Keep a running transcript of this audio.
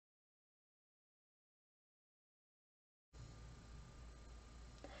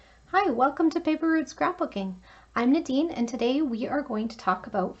Hi, welcome to Paper Route Scrapbooking. I'm Nadine and today we are going to talk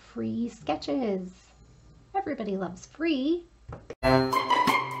about free sketches. Everybody loves free.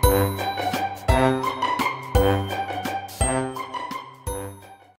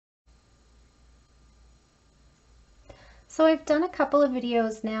 So I've done a couple of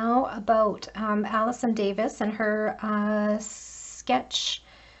videos now about Allison Davis and her sketches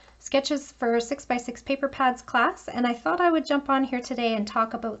for 6x6 paper pads class, and I thought I would jump on here today and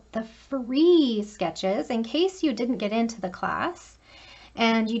talk about the free sketches in case you didn't get into the class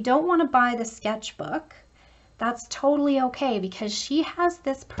and you don't want to buy the sketchbook. That's totally okay because she has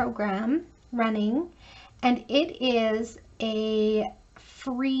this program running and it is a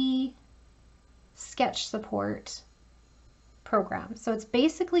free sketch support program. So it's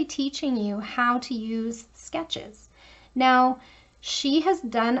basically teaching you how to use sketches. Now, she has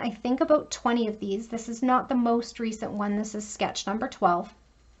done, I think, about 20 of these. This is not the most recent one. This is sketch number 12.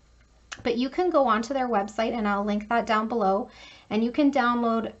 But you can go onto their website, and I'll link that down below, and you can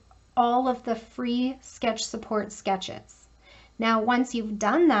download all of the free sketch support sketches. Now, once you've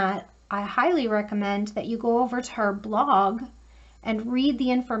done that, I highly recommend that you go over to her blog and read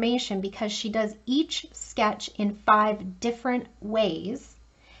the information because she does each sketch in 5 different ways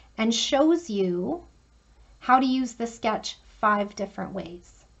and shows you how to use the sketch 5 different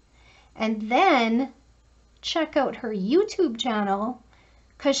ways. And then check out her YouTube channel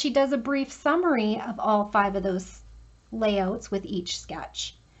because she does a brief summary of all 5 of those layouts with each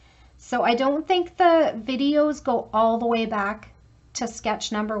sketch. So I don't think the videos go all the way back to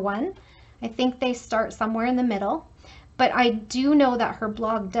sketch number 1. I think they start somewhere in the middle, but I do know that her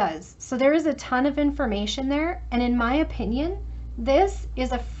blog does. So there is a ton of information there, and in my opinion, this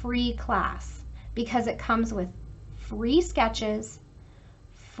is a free class because it comes with free sketches,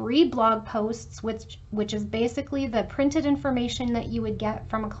 free blog posts, which is basically the printed information that you would get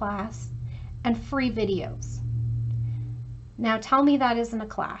from a class, and free videos. Now tell me that isn't a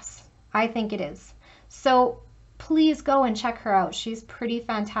class. I think it is. So please go and check her out. She's pretty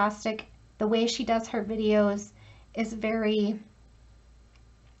fantastic. The way she does her videos is very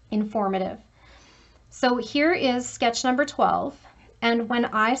informative. So here is sketch number 12. And when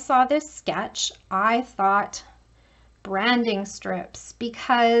I saw this sketch, I thought branding strips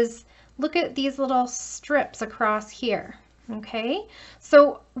because look at these little strips across here. Okay,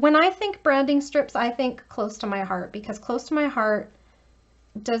 so when I think branding strips, I think Close to My Heart because Close to My Heart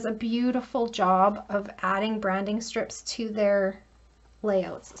does a beautiful job of adding branding strips to their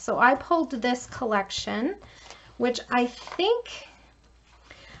layouts. So I pulled this collection, which I think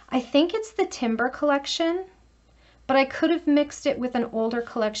it's the Timber collection, but I could have mixed it with an older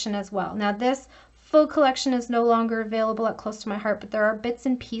collection as well. Now this full collection is no longer available at Close to My Heart, but there are bits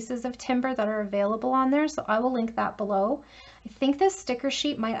and pieces of Timber that are available on there, so I will link that below. I think this sticker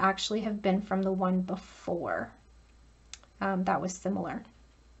sheet might actually have been from the one before that was similar.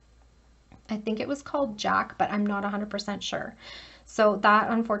 I think it was called Jack, but I'm not 100% sure. So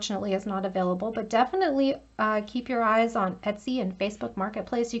that unfortunately is not available, but definitely keep your eyes on Etsy and Facebook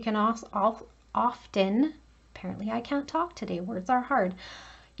Marketplace. You can also often, apparently I can't talk today, words are hard.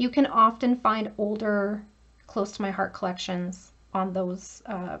 You can often find older Close to My Heart collections on those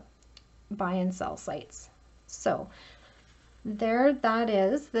buy and sell sites. So there that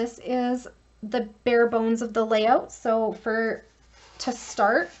is. This is the bare bones of the layout. So to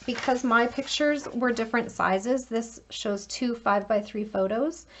start, because my pictures were different sizes, this shows 2 5x3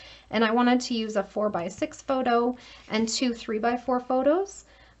 photos, and I wanted to use a 4x6 photo and 2 3x4 photos.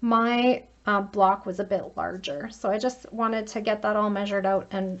 My block was a bit larger, so I just wanted to get that all measured out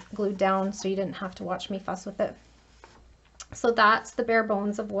and glued down so you didn't have to watch me fuss with it. So that's the bare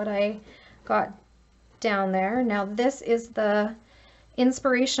bones of what I got down there. Now this is the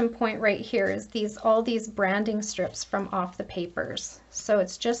inspiration point right here, is all these branding strips from off the papers. So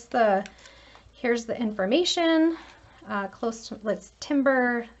it's just here's the information, close to let's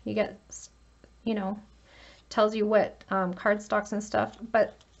Timber, you get, tells you what cardstocks and stuff,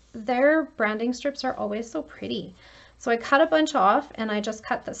 but their branding strips are always so pretty. So I cut a bunch off and I just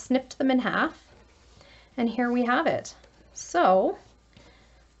snipped them in half, and here we have it. So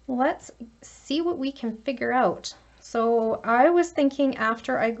let's see what we can figure out. So I was thinking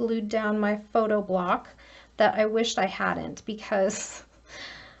after I glued down my photo block that I wished I hadn't, because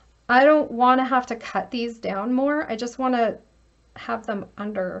I don't want to have to cut these down more. I just want to have them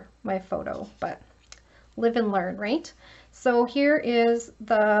under my photo, but live and learn, right? So here is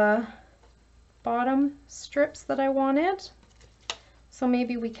the bottom strips that I wanted. So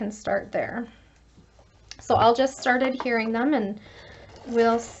maybe we can start there. So I'll just start adhering them and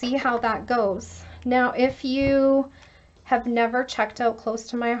we'll see how that goes. Now, if you have never checked out Close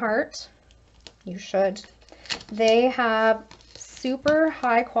to My Heart, you should. They have super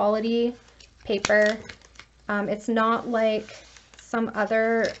high quality paper. It's not like some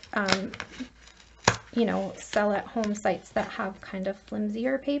other, you know, sell at home sites that have kind of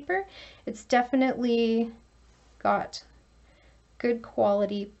flimsier paper. It's definitely got good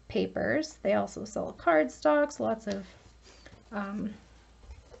quality papers. They also sell cardstocks, lots of,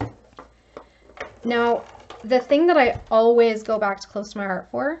 now the thing that I always go back to Close to My Heart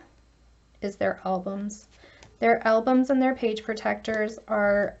for is their albums. Their albums and their page protectors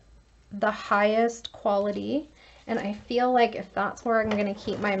are the highest quality, and I feel like if that's where I'm going to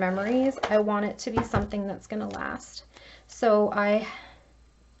keep my memories, I want it to be something that's going to last. So I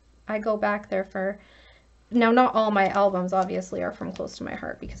go back there for, now not all my albums obviously are from Close to My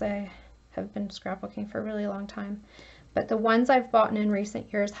Heart because I have been scrapbooking for a really long time, but the ones I've bought in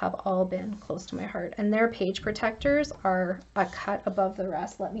recent years have all been Close to My Heart, and their page protectors are a cut above the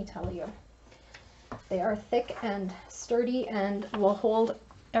rest, let me tell you. They are thick and sturdy and will hold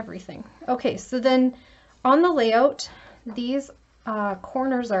everything. Okay, so then on the layout, these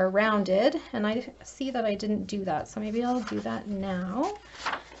corners are rounded, and I see that I didn't do that, so maybe I'll do that now.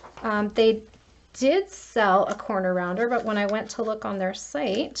 They did sell a corner rounder, but when I went to look on their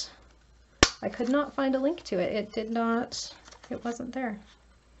site, I could not find a link to it. It wasn't there.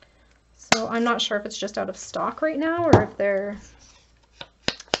 So I'm not sure if it's just out of stock right now or if they're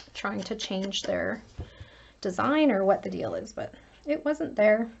trying to change their design or what the deal is, but it wasn't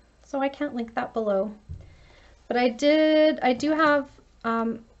there, so I can't link that below. But I do have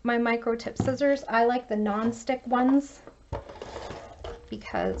my micro tip scissors. I like the non-stick ones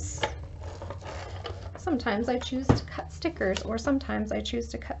because sometimes I choose to cut stickers, or sometimes I choose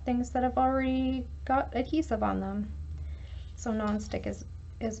to cut things that have already got adhesive on them. So non-stick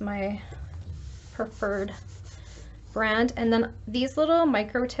is my preferred brand. And then these little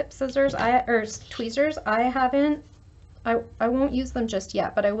micro tip scissors, or tweezers, I won't use them just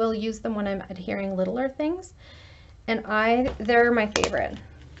yet, but I will use them when I'm adhering littler things. And they're my favorite.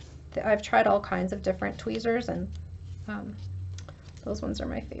 I've tried all kinds of different tweezers, and those ones are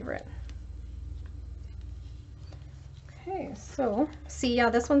my favorite. Okay, so see, yeah,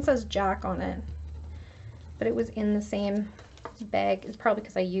 this one says Jack on it, but it was in the same bag. It's probably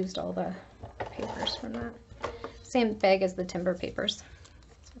because I used all the papers from that. Same bag as the timber papers.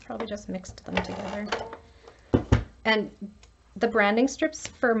 So I probably just mixed them together. And the branding strips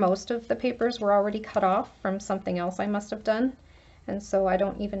for most of the papers were already cut off from something else I must have done. And so I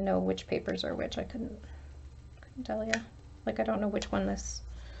don't even know which papers are which. I couldn't tell you. Like, I don't know which one this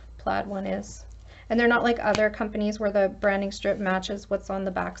plaid one is. And they're not like other companies where the branding strip matches what's on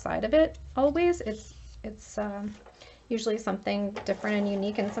the back side of it always. It's usually something different and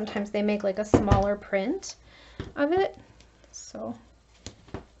unique, and sometimes they make like a smaller print of it, so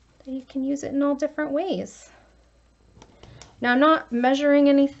that you can use it in all different ways. Now, I'm not measuring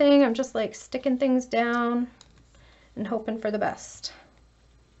anything, I'm just like sticking things down and hoping for the best.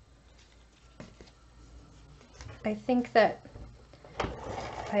 I think that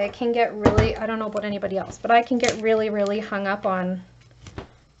I can get really, I don't know about anybody else, but I can get really, really hung up on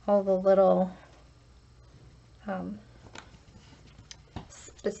all the little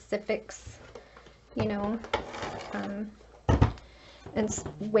specifics, you know, and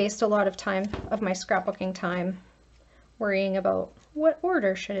waste a lot of time of my scrapbooking time worrying about what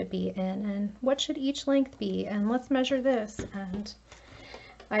order should it be in and what should each length be, and let's measure this. And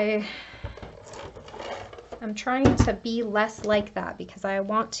I'm trying to be less like that because I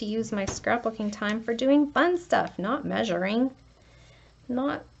want to use my scrapbooking time for doing fun stuff, not measuring,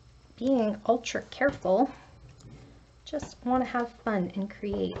 not being ultra careful. Just want to have fun and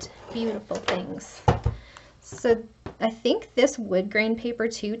create beautiful things. So I think this wood grain paper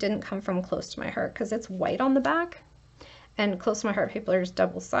too didn't come from Close to My Heart because it's white on the back, and Close to My Heart paper is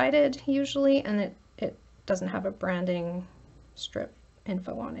double-sided usually, and it doesn't have a branding strip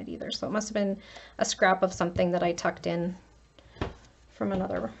info on it either. So it must have been a scrap of something that I tucked in from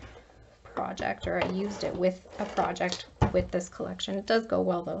another project, or I used it with a project with this collection. It does go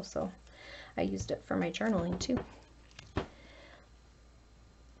well though, so I used it for my journaling too.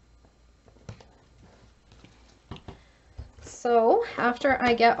 So after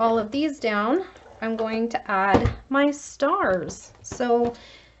I get all of these down, I'm going to add my stars. So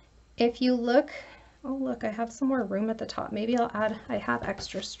if you look, oh look, I have some more room at the top. Maybe I'll add, I have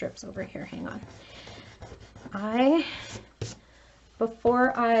extra strips over here, hang on.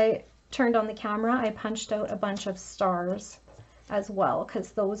 Before I turned on the camera, I punched out a bunch of stars as well,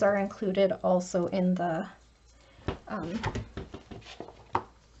 because those are included also in the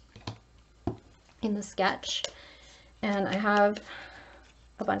sketch. And I have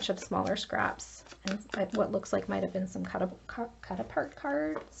a bunch of smaller scraps and what looks like might have been some cut apart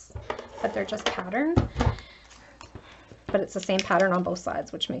cards, but they're just patterned. But it's the same pattern on both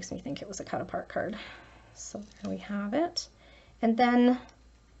sides, which makes me think it was a cut apart card. So there we have it. And then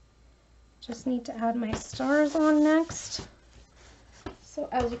just need to add my stars on next. So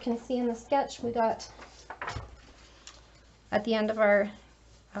as you can see in the sketch, we got at the end of our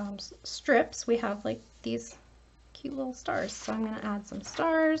strips, we have like these cute little stars. So I'm going to add some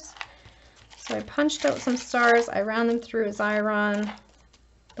stars. So I punched out some stars. I ran them through a Xyron,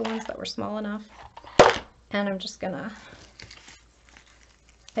 the ones that were small enough. And I'm just going to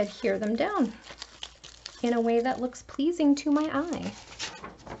adhere them down in a way that looks pleasing to my eye.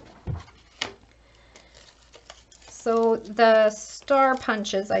 So the star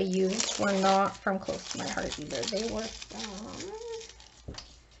punches I used were not from Close to My Heart either. They were from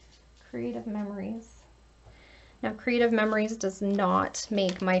Creative Memories. Now, Creative Memories does not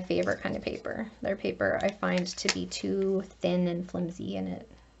make my favorite kind of paper. Their paper I find to be too thin and flimsy, and it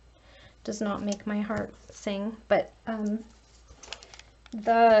does not make my heart sing. But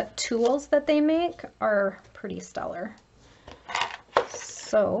the tools that they make are pretty stellar.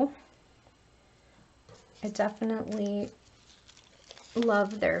 So I definitely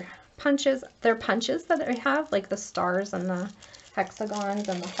love their punches. Their punches that they have, like the stars and the hexagons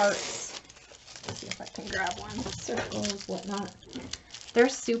and the hearts. Let's see if I can grab one. Circles, whatnot. They're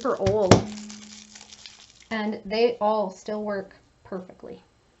super old, and they all still work perfectly.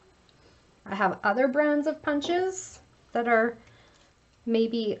 I have other brands of punches that are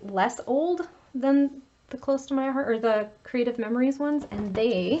maybe less old than the Close to My Heart or the Creative Memories ones, and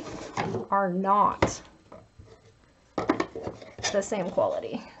they are not the same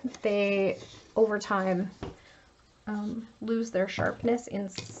quality. They, over time, lose their sharpness in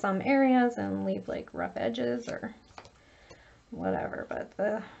some areas and leave like rough edges or whatever, but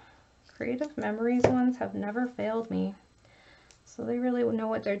the Creative Memories ones have never failed me. So they really know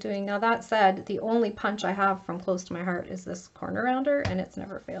what they're doing. Now that said, the only punch I have from Close to My Heart is this corner rounder, and it's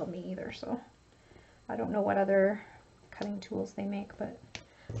never failed me either. So I don't know what other cutting tools they make, but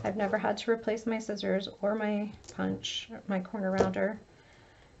I've never had to replace my scissors or my punch, my corner rounder.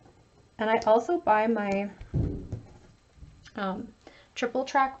 And I also buy my triple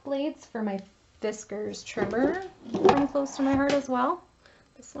track blades for my Fiskars trimmer from Close to My Heart as well.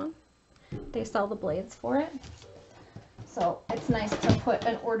 This one. They sell the blades for it. So it's nice to put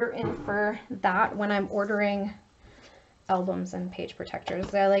an order in for that when I'm ordering albums and page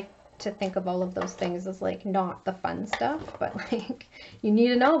protectors. I like to think of all of those things as like not the fun stuff, but like you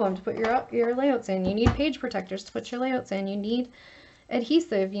need an album to put your layouts in. You need page protectors to put your layouts in. You need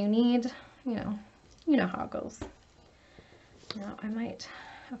adhesive. You need, you know how it goes. Now I might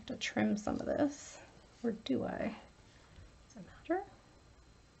have to trim some of this, or do I? Does it matter?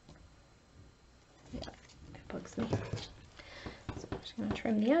 Yeah, it bugs me. So I'm just going to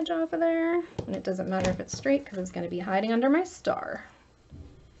trim the edge off of there, and it doesn't matter if it's straight because it's going to be hiding under my star.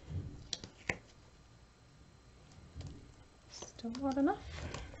 Still not enough.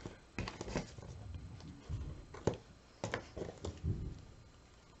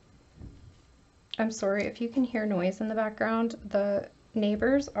 I'm sorry if you can hear noise in the background. The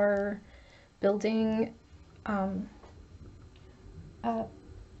neighbors are building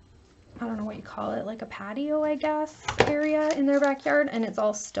I don't know what you call it, like a patio, I guess, area in their backyard, and it's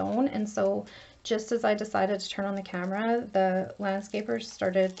all stone. And so just as I decided to turn on the camera, the landscapers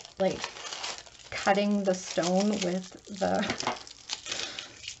started like cutting the stone with the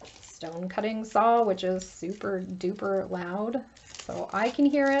stone cutting saw, which is super duper loud. So I can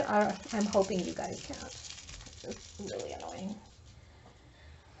hear it. I'm hoping you guys can't. It's really annoying.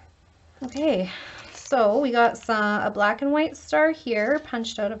 Okay, so we got a black and white star here,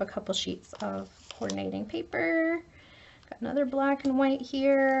 punched out of a couple sheets of coordinating paper. Got another black and white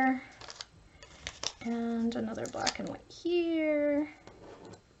here, and another black and white here.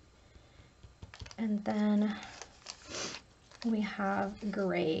 And then we have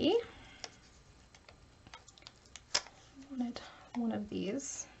gray. I wanted one of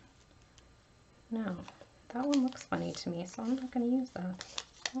these. No, that one looks funny to me, so I'm not going to use that.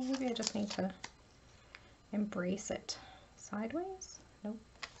 Well, maybe I just need to embrace it. Sideways? Nope.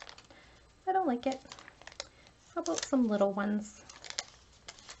 I don't like it. How about some little ones?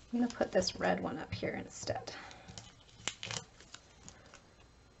 I'm going to put this red one up here instead.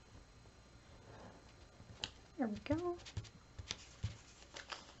 There we go.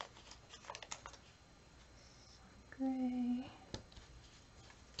 Gray.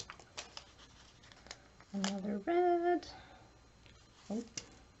 Another red. Oh,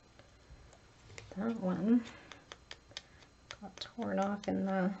 that one. got torn off in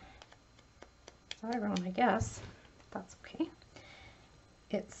the background, I guess. That's okay.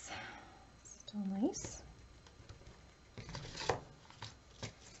 It's still nice.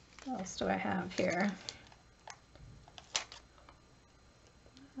 What else do I have here?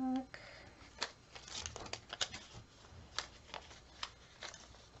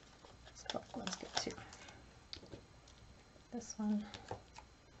 Let's get to this one.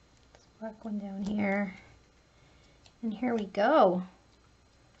 This black one down here. And here we go.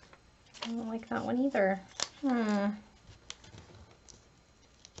 I don't like that one either.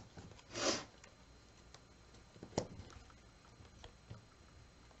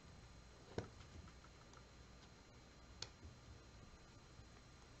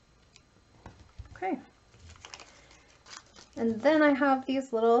 Okay. And then I have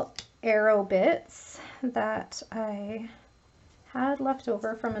these little arrow bits that I had left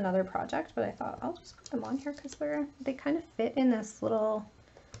over from another project, but I thought I'll just put them on here because they kind of fit in this little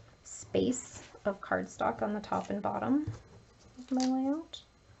space of cardstock on the top and bottom of my layout.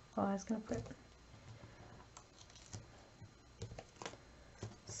 Oh, I was going to put...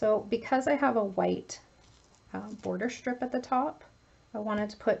 So because I have a white border strip at the top, I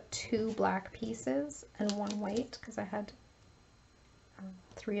wanted to put 2 black pieces and 1 white because I had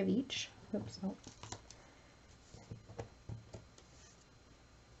 3 of each. Oops, no.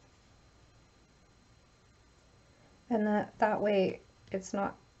 And that way it's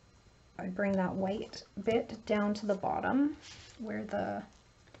not, I bring that white bit down to the bottom where the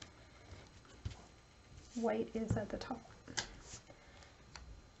white is at the top. So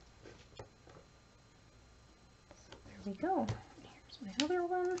there we go. Here's my other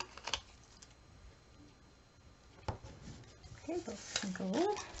one. Okay, those can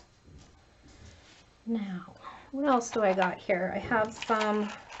go. Now, what else do I got here? I have some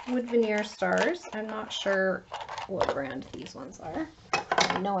wood veneer stars. I'm not sure what brand these ones are.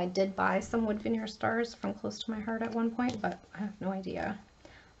 I know I did buy some wood veneer stars from Close to My Heart at one point, but I have no idea.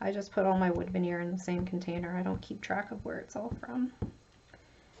 I just put all my wood veneer in the same container. I don't keep track of where it's all from.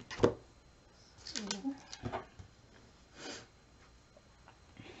 So,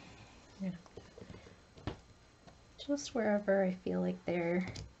 just wherever I feel like they're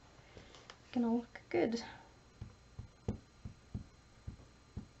gonna look good.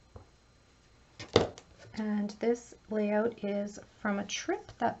 And this layout is from a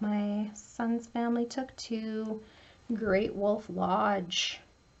trip that my son's family took to Great Wolf Lodge.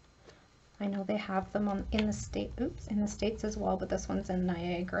 I know they have them in the States as well, but this one's in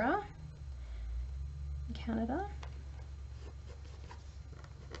Niagara, Canada.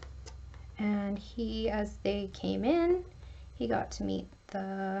 And as they came in, he got to meet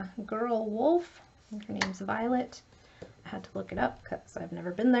the girl wolf. I think her name's Violet. I had to look it up because I've never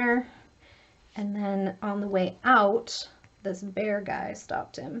been there. And then on the way out, this bear guy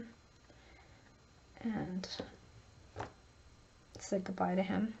stopped him and said goodbye to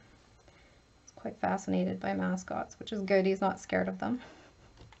him. He's quite fascinated by mascots, which is good. He's not scared of them.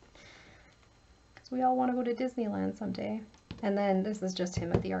 Because we all want to go to Disneyland someday. And then this is just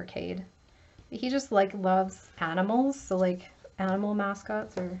him at the arcade. He just like loves animals, so like animal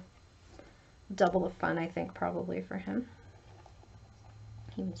mascots are double the fun, I think, probably for him.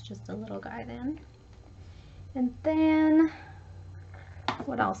 He was just a little guy then. And then,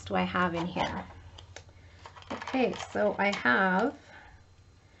 what else do I have in here? Okay, so I have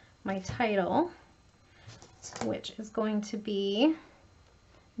my title, which is going to be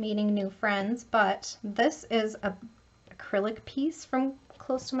Meeting New Friends, but this is an acrylic piece from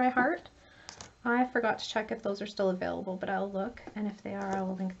Close to My Heart. I forgot to check if those are still available, but I'll look, and if they are, I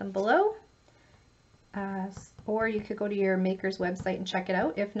will link them below. Or you could go to your maker's website and check it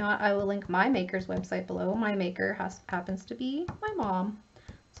out. If not, I will link my maker's website below. My maker happens to be my mom.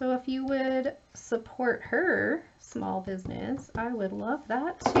 So if you would support her small business, I would love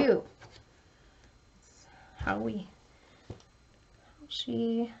that too. How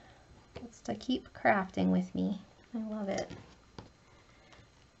she gets to keep crafting with me. I love it.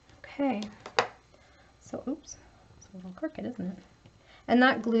 Okay. So, oops, it's a little crooked, isn't it? And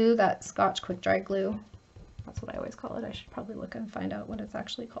that glue, that Scotch Quick Dry glue, that's what I always call it. I should probably look and find out what it's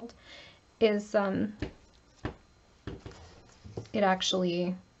actually called. Is it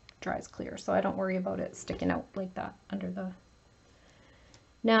actually dries clear, so I don't worry about it sticking out like that under the...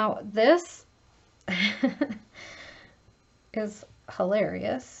 Now this is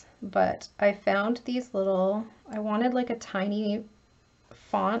hilarious, but I found these little, I wanted like a tiny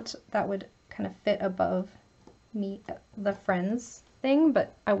font that would kind of fit above the friends thing,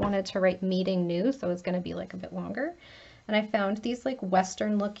 but I wanted to write meeting new, so it's going to be like a bit longer. And I found these like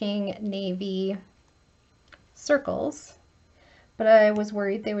Western looking navy circles, but I was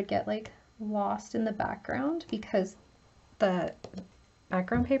worried they would get like lost in the background because the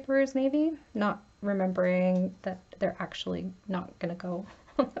background paper is navy, not remembering that they're actually not gonna go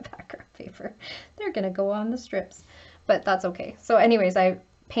on the background paper. They're gonna go on the strips, but that's okay. So anyways, I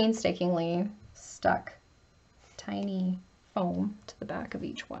painstakingly stuck tiny foam to the back of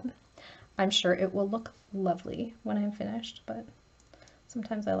each one. I'm sure it will look lovely when I'm finished, but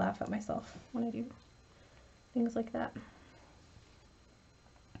sometimes I laugh at myself when I do things like that.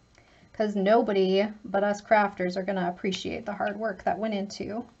 Because nobody but us crafters are going to appreciate the hard work that went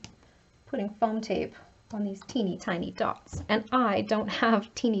into putting foam tape on these teeny tiny dots. And I don't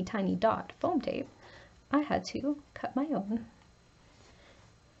have teeny tiny dot foam tape. I had to cut my own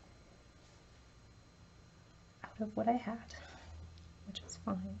out of what I had, which is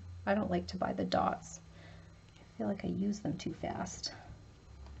fine. I don't like to buy the dots. I feel like I use them too fast.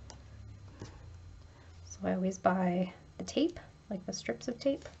 So I always buy the tape, like the strips of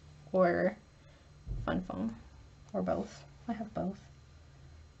tape, or fun foam, or both. I have both.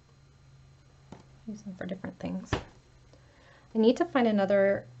 Use them for different things. I need to find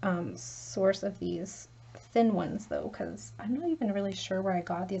another source of these thin ones though, because I'm not even really sure where I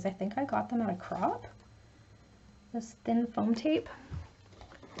got these. I think I got them at a crop, this thin foam tape.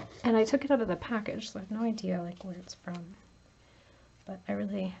 And I took it out of the package, so I have no idea like where it's from. But I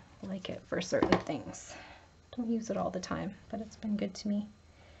really like it for certain things. Don't use it all the time, but it's been good to me.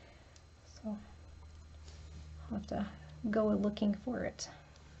 So I'll have to go looking for it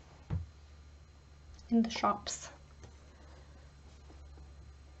in the shops.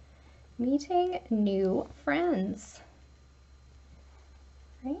 Meeting new friends.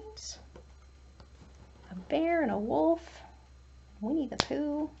 Right? A bear and a wolf. Winnie the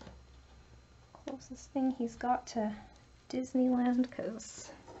Pooh. Closest thing he's got to Disneyland,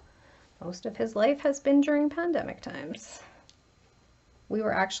 because most of his life has been during pandemic times. We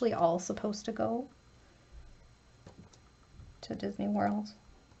were actually all supposed to go to Disney World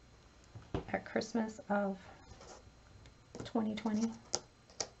at Christmas of 2020.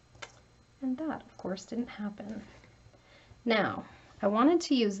 And that, of course, didn't happen. Now, I wanted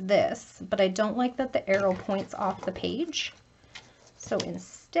to use this, but I don't like that the arrow points off the page. So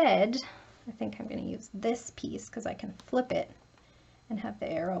instead, I think I'm going to use this piece because I can flip it and have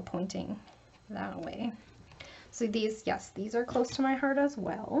the arrow pointing that way. So these, yes, these are close to my heart as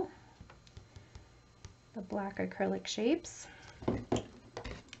well. The black acrylic shapes.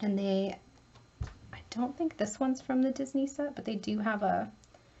 And they, I don't think this one's from the Disney set, but they do have a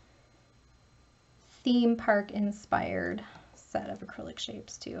theme park inspired set of acrylic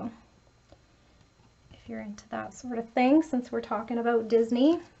shapes too. If you're into that sort of thing, since we're talking about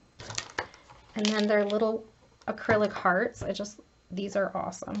Disney. And then they're little acrylic hearts. These are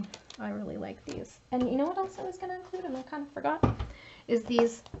awesome. I really like these. And you know what else I was going to include and I kind of forgot? Is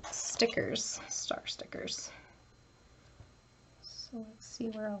these stickers, star stickers. So let's see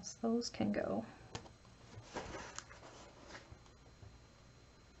where else those can go.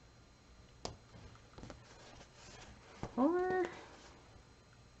 Or,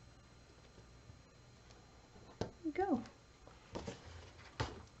 there we go.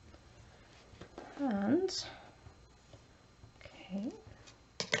 And, okay,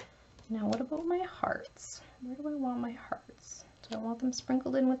 now what about my hearts? Where do I want my hearts? Do I want them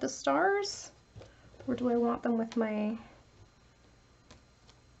sprinkled in with the stars? Or do I want them with my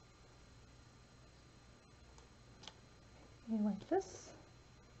like this?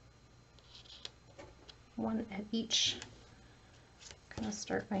 One at each. I'm gonna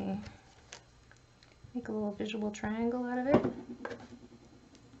start make a little visual triangle out of it.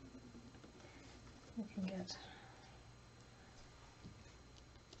 We can get,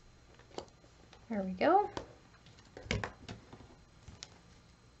 there we go.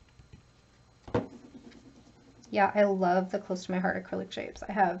 Yeah, I love the close to my heart acrylic shapes.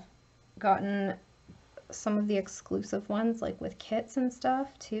 I have gotten some of the exclusive ones like with kits and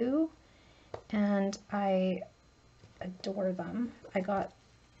stuff too, and I adore them. I got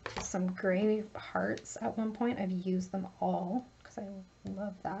some gray hearts at one point. I've used them all because I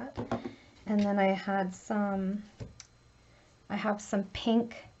love that. And then I have some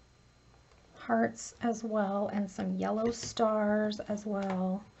pink hearts as well, and some yellow stars as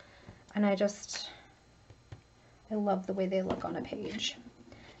well. And I love the way they look on a page.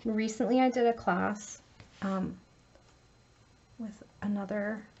 And recently I did a class with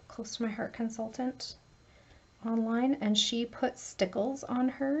another close to my heart consultant online, and she put stickles on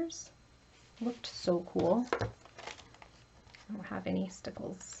hers. Looked so cool. I don't have any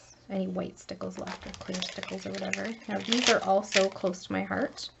stickles, any white stickles left, or clear stickles or whatever. Now these are also close to my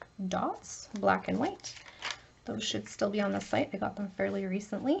heart dots, black and white. Those should still be on the site. I got them fairly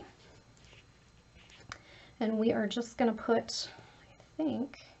recently. And we are just going to put, I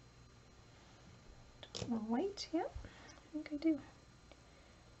think, more white. Yeah, I think I do.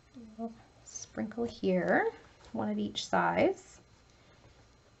 A little sprinkle here, one at each size.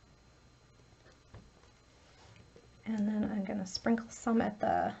 And then I'm going to sprinkle some at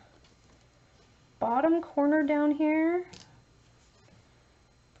the bottom corner down here.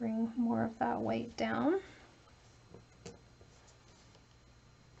 Bring more of that white down.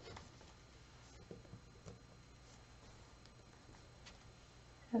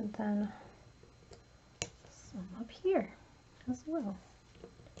 And then some up here as well.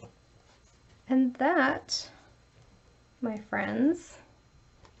 And that, my friends,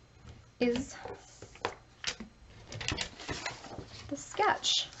 is the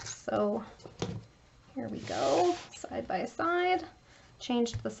sketch. So here we go, side by side.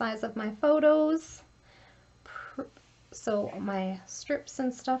 Changed the size of my photos. So my strips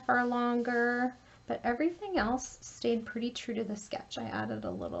and stuff are longer, but everything else stayed pretty true to the sketch. I added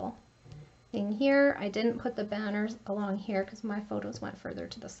a little thing here. I didn't put the banners along here because my photos went further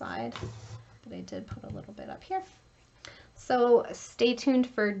to the side, but I did put a little bit up here. So stay tuned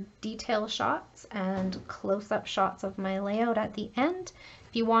for detail shots and close-up shots of my layout at the end.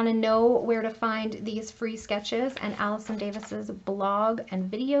 If you want to know where to find these free sketches and Allison Davis's blog and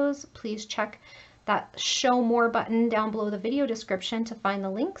videos, please check that show more button down below the video description to find the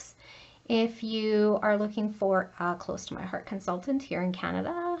links. If you are looking for a close to my heart consultant here in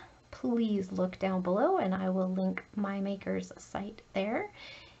Canada, please look down below and I will link my maker's site there.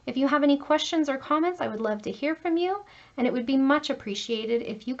 If you have any questions or comments, I would love to hear from you, and it would be much appreciated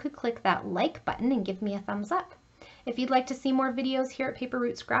if you could click that like button and give me a thumbs up. If you'd like to see more videos here at Paper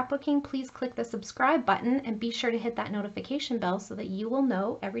Roots Scrapbooking, please click the subscribe button and be sure to hit that notification bell so that you will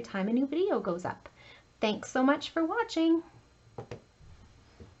know every time a new video goes up. Thanks so much for watching.